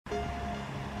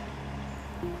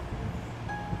It's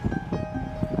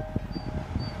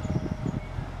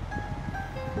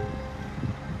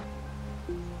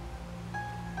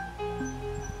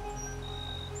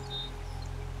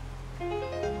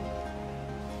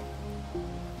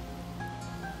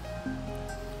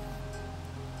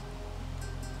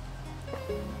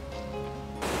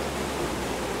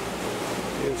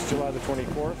July the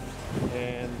 24th,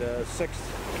 and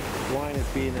sixth line is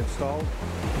being installed,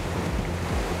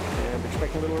 and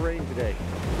expect a little rain today.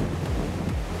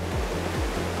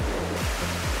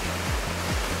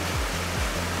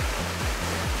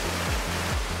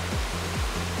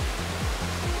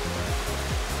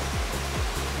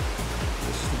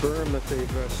 This is the berm that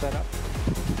they've set up,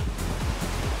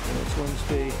 and it's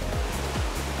Wednesday,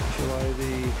 July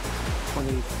the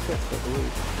 25th, I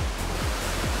believe.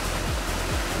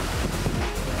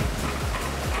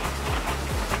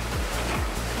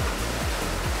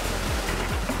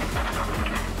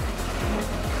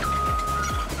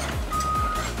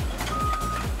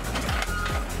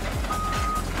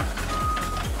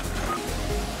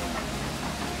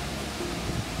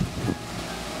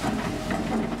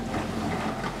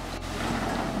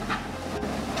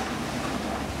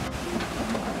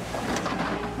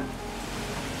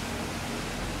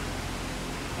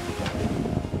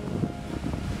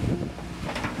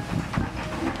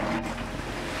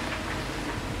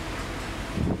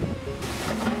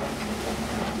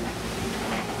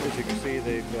 As you can see,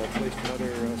 they've placed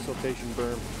another siltation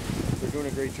berm. They're doing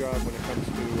a great job when it comes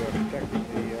to protecting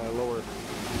the lower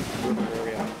river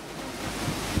area.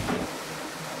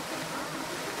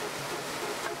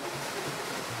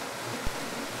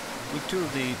 Week 2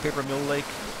 of the Paper Mill Lake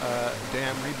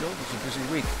Dam rebuild was a busy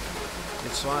week.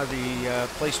 It saw the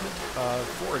placement of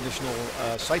 4 additional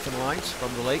siphon lines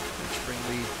from the lake, which bring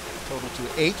the total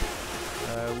to 8.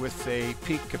 With a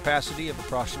peak capacity of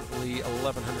approximately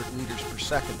 1,100 liters per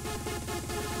second.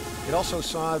 It also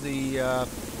saw the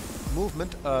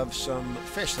movement of some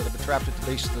fish that have been trapped at the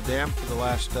base of the dam for the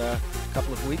last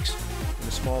couple of weeks in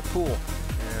a small pool.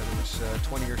 There was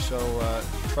 20 or so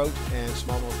trout and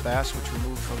smallmouth bass which were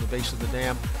moved from the base of the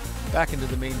dam back into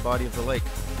the main body of the lake.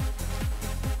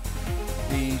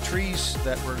 The trees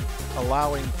that were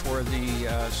allowing for the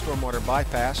stormwater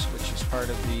bypass, which is part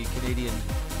of the Canadian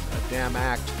Dam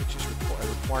Act, which is a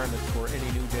requirement for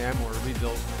any new dam or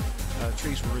rebuild,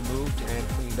 trees were removed and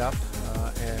cleaned up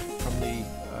from the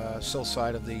sill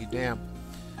side of the dam.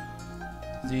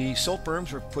 The silt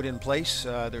berms were put in place.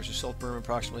 There's a silt berm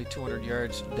approximately 200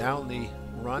 yards down the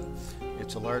run.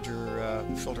 It's a larger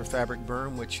filter fabric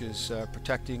berm which is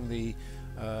protecting the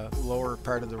lower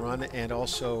part of the run, and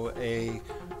also a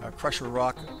crusher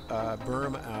rock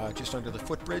berm just under the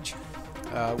footbridge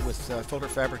with filter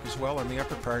fabric as well on the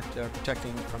upper part,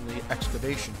 protecting from the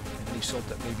excavation and any silt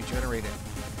that may be generated.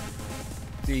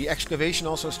 The excavation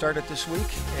also started this week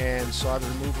and saw the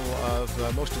removal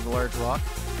of most of the large rock,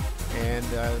 and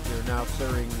they're now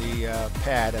clearing the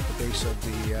pad at the base of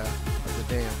the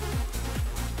dam.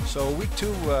 So week 2,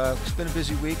 it's been a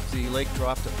busy week. The lake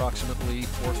dropped approximately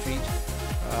 4 feet.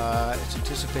 It's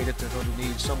anticipated they're going to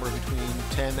need somewhere between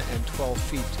 10 and 12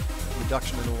 feet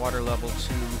reduction in the water level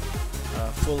to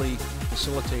fully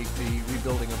facilitate the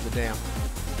rebuilding of the dam.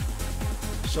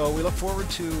 So we look forward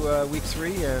to week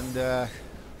 3, and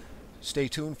stay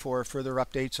tuned for further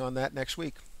updates on that next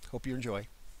week. Hope you enjoy.